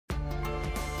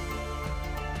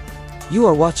You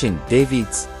are watching Dave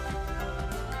Eats.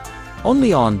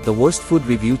 Only on the worst food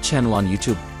review channel on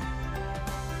YouTube.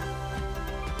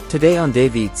 Today on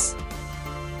Dave Eats.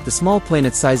 The small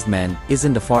planet-sized man is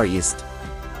in the Far East.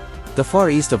 The Far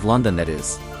East of London, that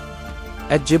is.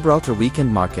 At Gibraltar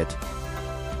Weekend Market.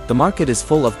 The market is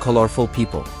full of colorful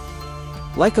people.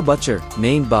 Like a butcher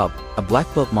named Bob, a black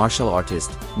belt martial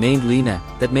artist named Lena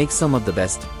that makes some of the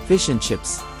best fish and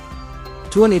chips,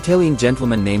 to an Italian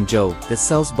gentleman named Joe that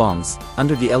sells bongs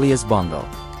under the alias Bongo.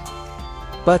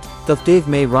 But, though Dave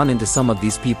may run into some of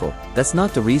these people, that's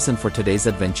not the reason for today's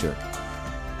adventure.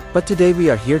 But today we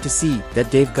are here to see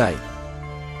that Dave guy.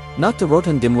 Not the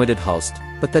rotund dim-witted host,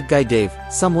 but that guy Dave,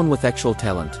 someone with actual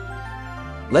talent.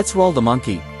 Let's roll the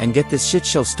monkey and get this shit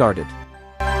show started.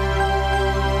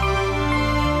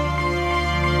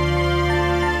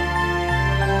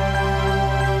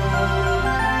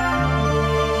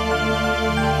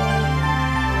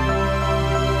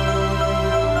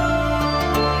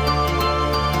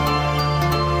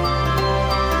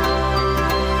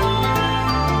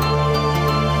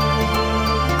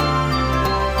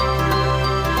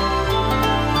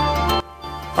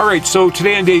 Alright, so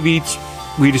today on Dave Eats,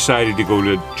 we decided to go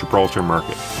to Gibraltar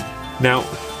Market. Now,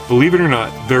 believe it or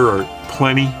not, there are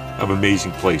plenty of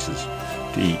amazing places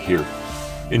to eat here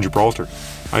in Gibraltar.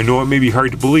 I know it may be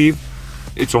hard to believe,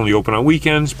 it's only open on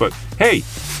weekends, but hey,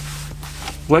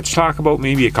 let's talk about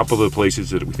maybe a couple of the places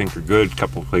that we think are good, a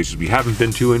couple of places we haven't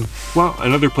been to, and well,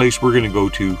 another place we're going to go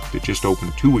to that just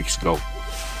opened 2 weeks ago.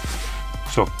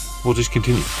 So, we'll just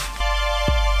continue.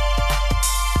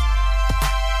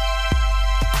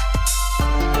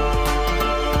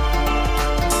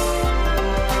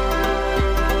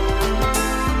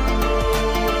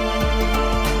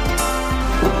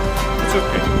 It's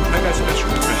okay. I got special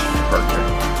permission to park here.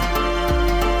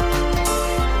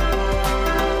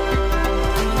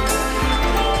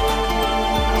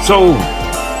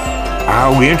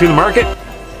 So, we enter the market.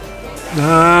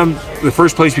 The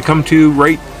first place we come to,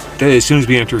 right as soon as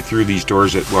we enter through these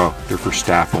doors, well, they're for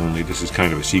staff only. This is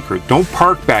kind of a secret. Don't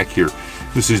park back here.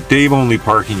 This is Dave only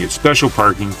parking. It's special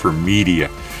parking for media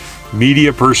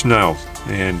personnel,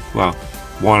 and well,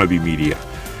 wannabe media.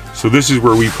 So this is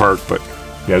where we park, but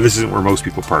yeah, this isn't where most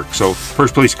people park. So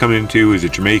first place to come into is a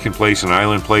Jamaican place, an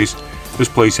island place. This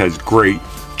place has great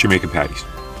Jamaican patties.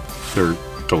 They're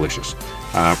delicious.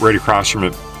 Right across from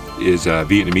it is a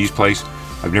Vietnamese place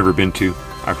I've never been to.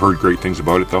 I've heard great things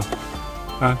about it though.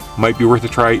 Might be worth a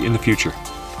try in the future.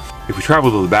 If we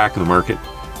travel to the back of the market,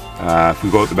 if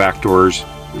we go out the back doors,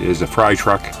 is a fry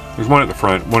truck. There's one at the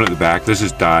front, one at the back. This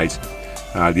is Di's.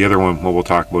 The other one, well, we'll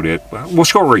talk about it. We'll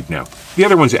show right now. The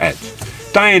other one's Ed's.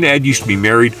 Di and Ed used to be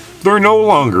married. They're no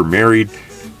longer married.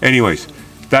 Anyways,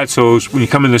 that's those. When you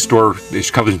come in the store,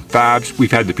 it's covered in fabs. We've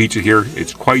had the pizza here.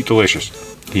 It's quite delicious.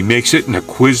 He makes it in a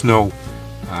Quizno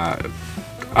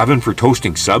oven for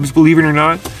toasting subs, believe it or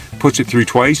not. Puts it through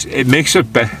twice. It makes a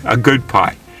good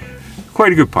pie.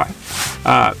 Quite a good pie.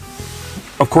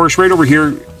 Of course, right over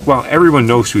here, well, everyone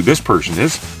knows who this person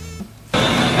is.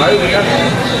 Hi, Leah.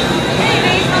 Hey,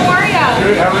 Dave, how are you?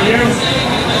 Good, how are you?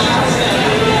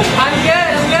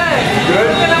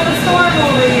 Open up a storm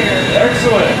over here.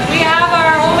 Excellent. We have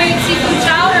our homemade seafood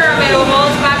chowder available.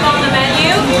 It's back on the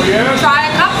menu. Oh, yeah?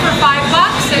 Try a cup for $5.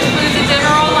 Includes a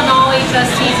dinner roll and all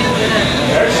HSTs included.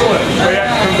 Excellent. We have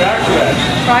to come back for that.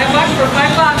 Try a buck for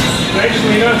 $5. Thanks,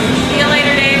 Lena. See you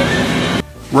later, Dave.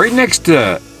 Right next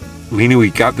to Lena,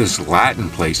 we got this Latin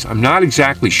place. I'm not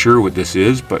exactly sure what this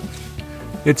is, but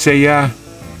it's a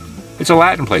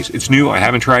Latin place. It's new. I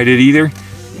haven't tried it either.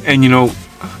 And you know,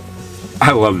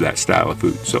 I love that style of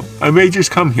food, so I may just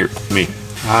come here.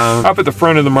 Up at the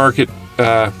front of the market,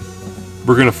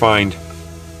 we're gonna find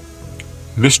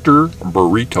Mr.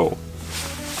 Burrito.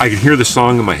 I can hear the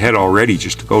song in my head already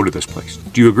just to go to this place.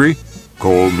 Do you agree?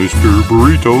 Call Mr.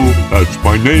 Burrito, that's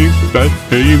my name. That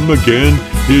name again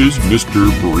is Mr.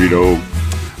 Burrito.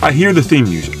 I hear the theme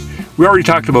music. We already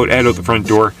talked about Ed out the front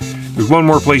door. There's one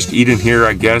more place to eat in here,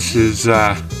 I guess, is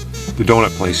the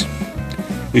donut place.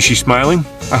 Is she smiling?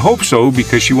 I hope so,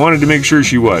 because she wanted to make sure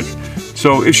she was.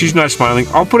 So if she's not smiling,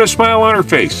 I'll put a smile on her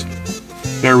face.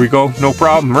 There we go, no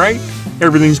problem, right?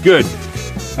 Everything's good.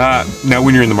 Now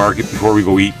when you're in the market, before we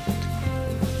go eat,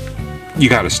 you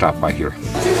gotta stop by here.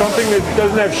 Something that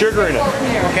doesn't have sugar in it.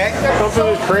 Okay. Something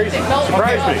that's crazy.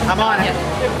 Surprise me. I'm on it.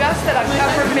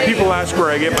 People ask where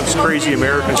I get my crazy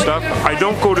American stuff. I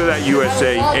don't go to that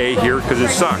USA here because it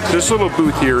sucks. This little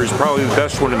booth here is probably the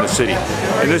best one in the city.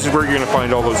 And this is where you're going to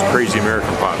find all those crazy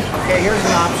American pops. Okay, here's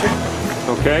an option.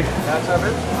 Okay.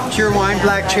 Cheer wine,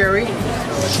 black cherry,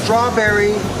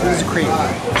 strawberry, and cream.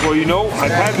 Well, you know,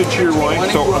 I've had the cheer wine,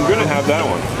 so I'm gonna have that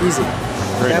one. Easy.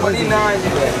 Great.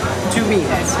 2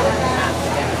 beans.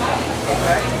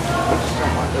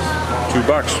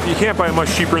 $2. You can't buy it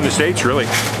much cheaper in the States, really,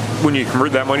 when you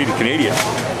convert that money to Canadian.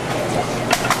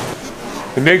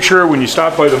 And make sure when you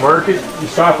stop by the market, you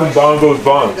stop and bong those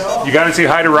bongs. You gotta say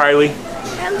hi to Riley.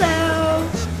 Hello.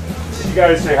 You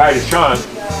gotta say hi to Sean.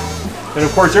 And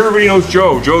of course, everybody knows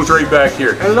Joe. Joe's right back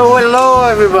here. Hello, hello,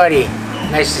 everybody.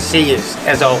 Nice to see you,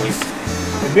 as always.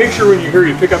 And make sure when you're here,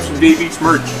 you pick up some Dave Eats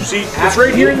merch. See, it's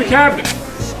right here in the cabinet.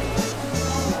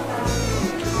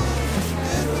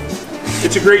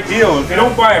 It's a great deal. If you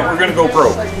don't buy it, we're gonna go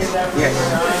broke.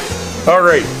 Yes. All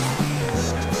right,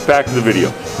 back to the video.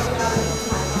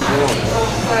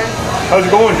 How's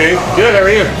it going, Dave? Good, how are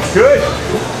you? Good.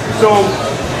 So,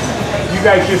 you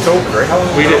guys just opened, right? How long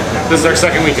We ago? did. This is our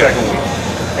second week. Second week.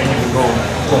 And you've been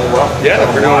going well? Yeah,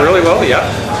 we're doing really well, yeah.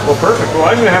 Well, perfect. Well,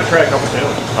 I'm going to have to try a couple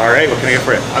sandwiches. All right, what can I get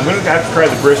for you? I'm going to have to try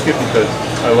the brisket because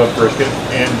I love brisket.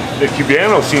 And the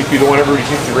Cubano seems to be the one everybody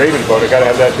seems to be raving about. I got to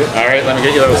have that too. All right, let me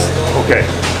get you those. Okay.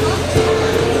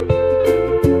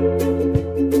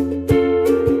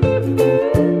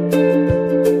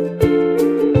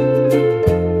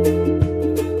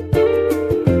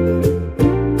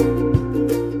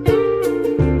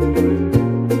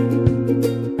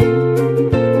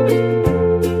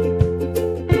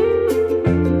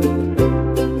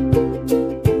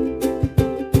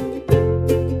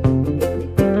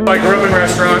 I grew up in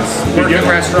restaurants, worked in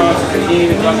restaurants,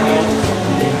 cooking,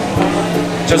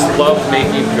 just love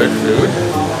making good food.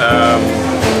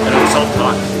 And it was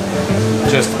self-taught.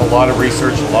 Just a lot of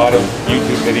research, a lot of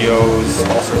YouTube videos,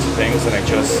 all sorts of things, and I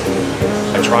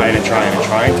try and try and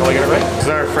try until I get it right. This is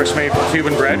our fresh made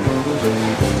Cuban bread.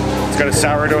 It's got a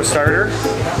sourdough starter.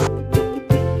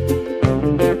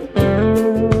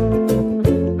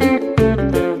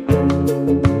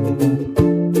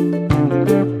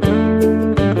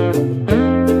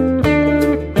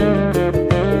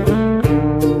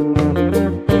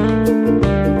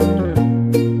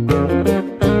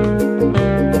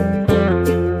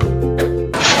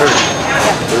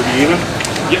 Even?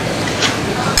 Yep.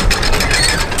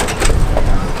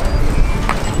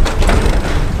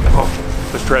 Oh,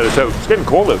 let's try this out. It's getting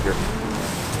cold out here.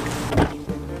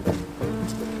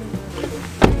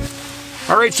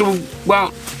 All right, so,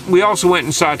 well, we also went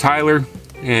and saw Tyler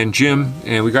and Jim,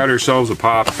 and we got ourselves a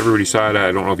pop. Everybody saw it.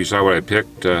 I don't know if you saw what I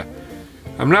picked.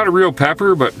 I'm not a real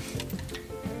pepper, but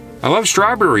I love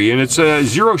strawberry, and it's a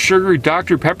zero sugar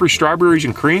Dr. Pepper strawberries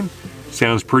and cream.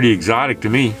 Sounds pretty exotic to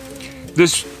me.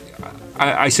 This,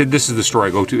 I said this is the store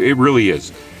I go to. It really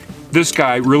is. This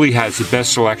guy really has the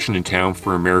best selection in town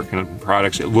for American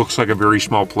products. It looks like a very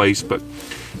small place, but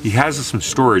he has some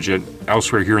storage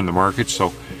elsewhere here in the market,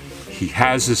 so he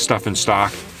has this stuff in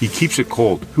stock. He keeps it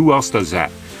cold. Who else does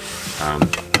that?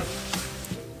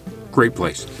 Great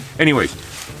place. Anyways,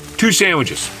 2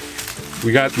 sandwiches.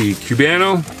 We got the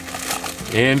Cubano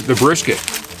and the brisket.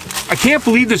 I can't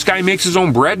believe this guy makes his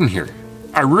own bread in here.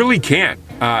 I really can't.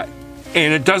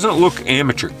 And it doesn't look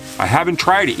amateur. I haven't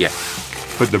tried it yet,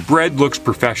 but the bread looks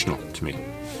professional to me.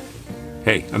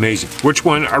 Hey, amazing. Which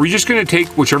one? Are we just gonna take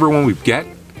whichever one we get?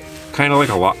 Kind of like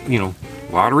a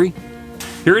lottery?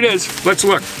 Here it is. Let's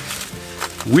look.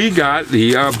 We got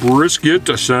the brisket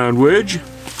sandwich.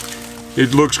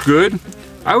 It looks good.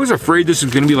 I was afraid this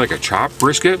was gonna be like a chopped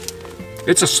brisket.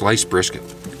 It's a sliced brisket.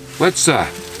 Let's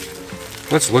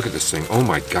look at this thing. Oh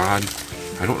my God.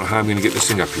 I don't know how I'm gonna get this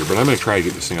thing up here, but I'm gonna try to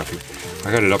get this thing up here.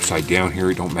 I got it upside down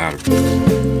here, it don't matter.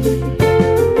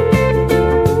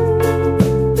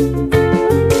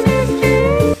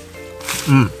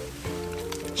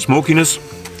 Smokiness.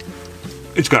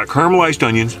 It's got caramelized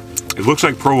onions. It looks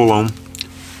like provolone.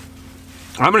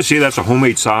 I'm gonna say that's a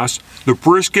homemade sauce. The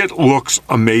brisket looks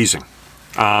amazing.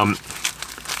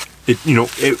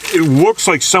 It looks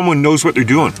like someone knows what they're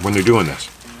doing when they're doing this.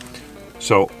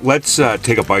 So let's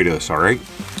take a bite of this, all right?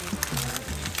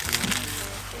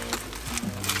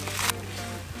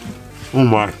 Oh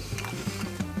my.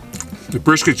 The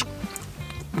brisket's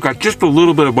got just a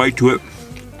little bit of bite to it.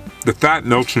 The fat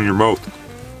melts in your mouth.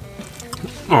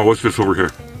 Oh, what's this over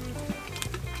here?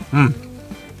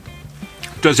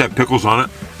 It does have pickles on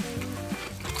it.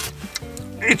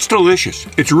 It's delicious.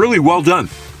 It's really well done.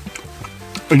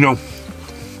 You know,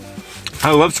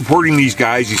 I love supporting these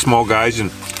guys, these small guys, and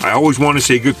I always want to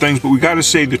say good things, but we got to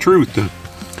say the truth. And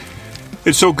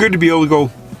it's so good to be able to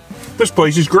go, this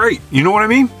place is great. You know what I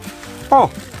mean? Oh.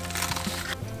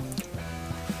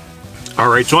 All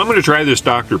right, so I'm going to try this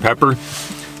Dr. Pepper.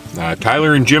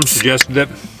 Tyler and Jim suggested it.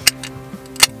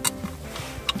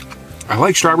 I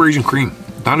like strawberries and cream.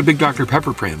 Not a big Dr.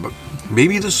 Pepper fan, but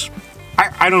maybe this,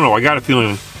 I don't know. I got a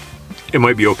feeling it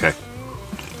might be okay.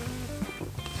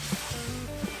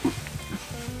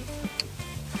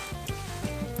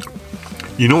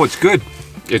 You know what's good?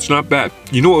 It's not bad.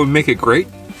 You know what would make it great?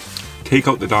 Take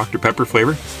out the Dr. Pepper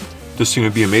flavor. This thing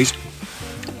would be amazing.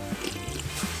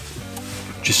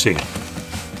 Just saying.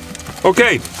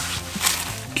 Okay.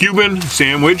 Cuban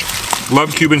sandwich.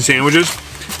 Love Cuban sandwiches.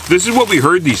 This is what we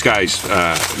heard these guys.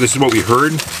 This is what we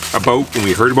heard about when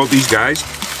we heard about these guys.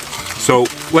 So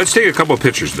let's take a couple of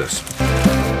pictures of this.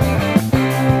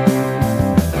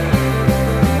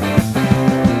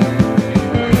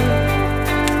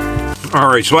 All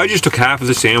right, so I just took half of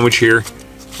the sandwich here.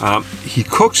 He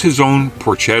cooks his own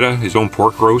porchetta, his own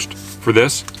pork roast for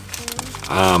this.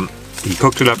 He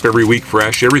cooked it up every week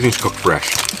fresh. Everything's cooked fresh.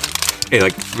 Hey,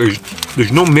 like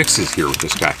there's no mixes here with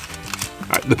this guy.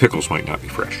 The pickles might not be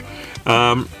fresh.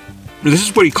 This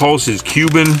is what he calls his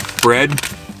Cuban bread.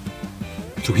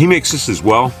 So he makes this as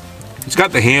well. It's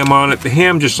got the ham on it. The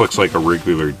ham just looks like a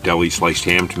regular deli sliced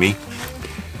ham to me.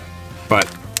 But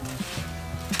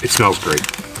it smells great.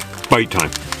 Bite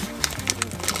time.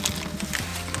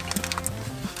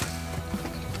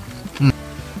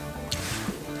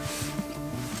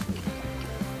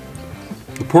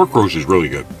 The pork roast is really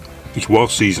good. It's well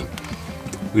seasoned.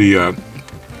 The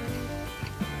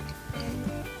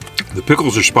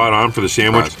pickles are spot on for the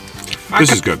sandwich.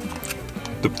 This is good.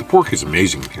 The pork is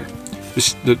amazing here.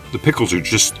 The pickles are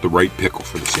just the right pickle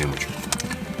for the sandwich.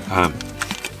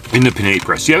 In the penne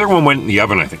press. The other one went in the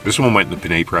oven, I think. This one went in the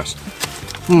penne press.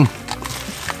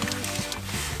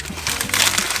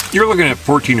 You're looking at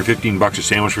 14 or 15 bucks a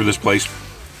sandwich for this place.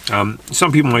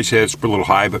 Some people might say it's a little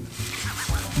high, but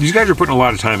these guys are putting a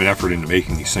lot of time and effort into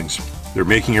making these things. They're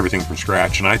making everything from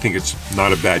scratch, and I think it's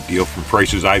not a bad deal from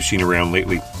prices I've seen around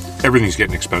lately. Everything's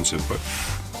getting expensive, but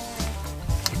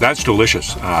that's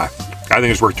delicious. I think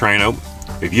it's worth trying out.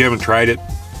 If you haven't tried it,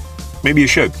 maybe you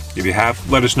should. If you have,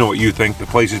 let us know what you think. The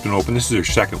place has been open. This is their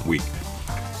second week.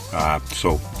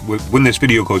 So when this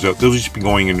video goes out, they'll just be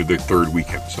going into their third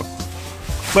weekend. So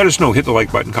let us know. Hit the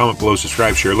like button, comment below,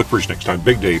 subscribe, share. Look for us next time.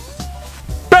 Big Dave.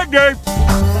 Big Dave!